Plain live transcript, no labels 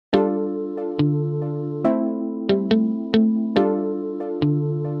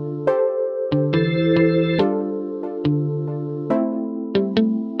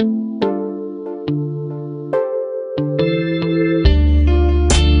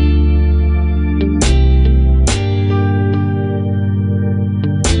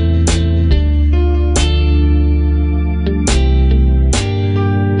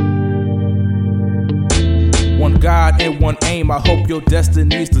fame. I hope your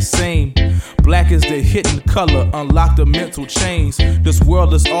destiny's the same. Black is the hidden color, unlock the mental chains. This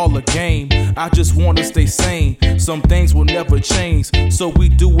world is all a game, I just wanna stay sane. Some things will never change, so we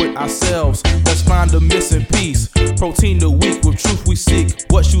do it ourselves. Let's find the missing piece. Protein the weak, with truth we seek.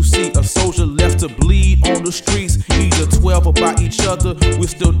 What you see, a soldier left to bleed on the streets. Either 12 or by each other, we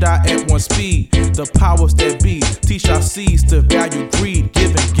still die at one speed. The powers that be teach our seeds to value greed,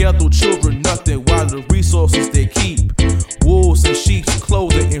 giving ghetto children nothing while the resources they keep. Wolves in sheep's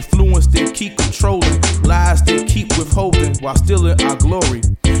clothing, influence they keep controlling, lies they keep withholding while stealing our glory.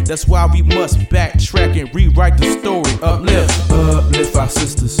 That's why we must backtrack and rewrite the story. Uplift, uplift our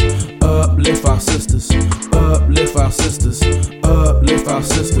sisters, uplift our sisters, uplift our sisters, uplift our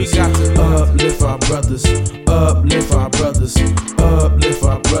sisters. We got to uplift our brothers, uplift our brothers, uplift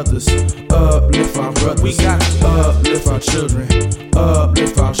our brothers, uplift our brothers. We got to uplift our children,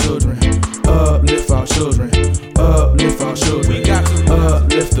 uplift our children, uplift our children, uplift our children. We got to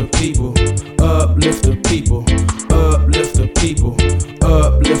uplift the people, uplift the people, uplift the people,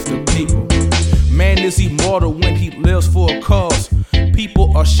 uplift the people. Man is immortal when he lives for a cause.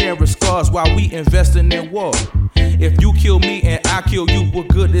 People are sharing scars while we investing in war. If you kill me and I kill you, what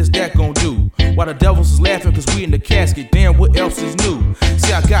good is that gonna do? While the devils is laughing cause we in the casket, damn, what else is new?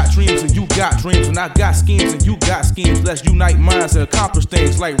 See, I got dreams and you got dreams, and I got schemes and you got schemes. Let's unite minds and accomplish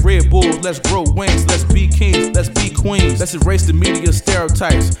things like Red Bulls. Let's grow wings, let's be kings, let's be queens. Let's erase the media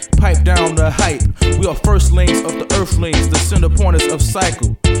stereotypes, pipe down the hype. We are firstlings of the earthlings, the center pointers of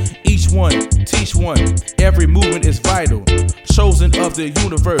cycle. Each one, teach one, every movement is vital. Chosen of the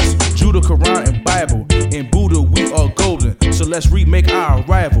universe, Judah, Quran, and Bible. In Buddha we are golden, so let's remake our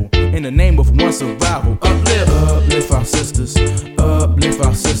arrival in the name of one survival. Uplift, uplift our sisters, uplift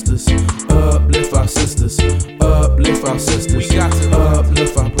our sisters, uplift our sisters, uplift our sisters. We got to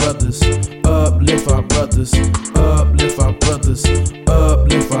uplift our brothers, uplift our brothers, uplift our brothers,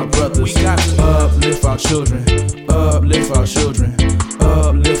 uplift our brothers. We got to uplift our children, uplift our children,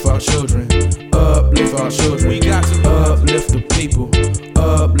 uplift our children, uplift our children. We got to uplift the people,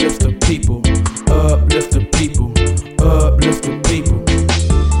 uplift the people, uplift the people, uplift the people.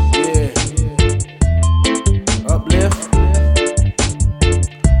 Yeah, uplift,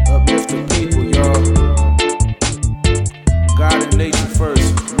 uplift the people, y'all. God and nature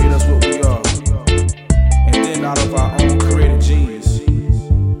first made us what we are, and then out of our own creative genius,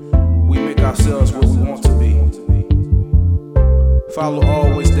 we make ourselves what we want to be. Follow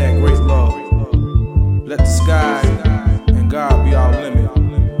always that great law. Let the sky and God be our limit.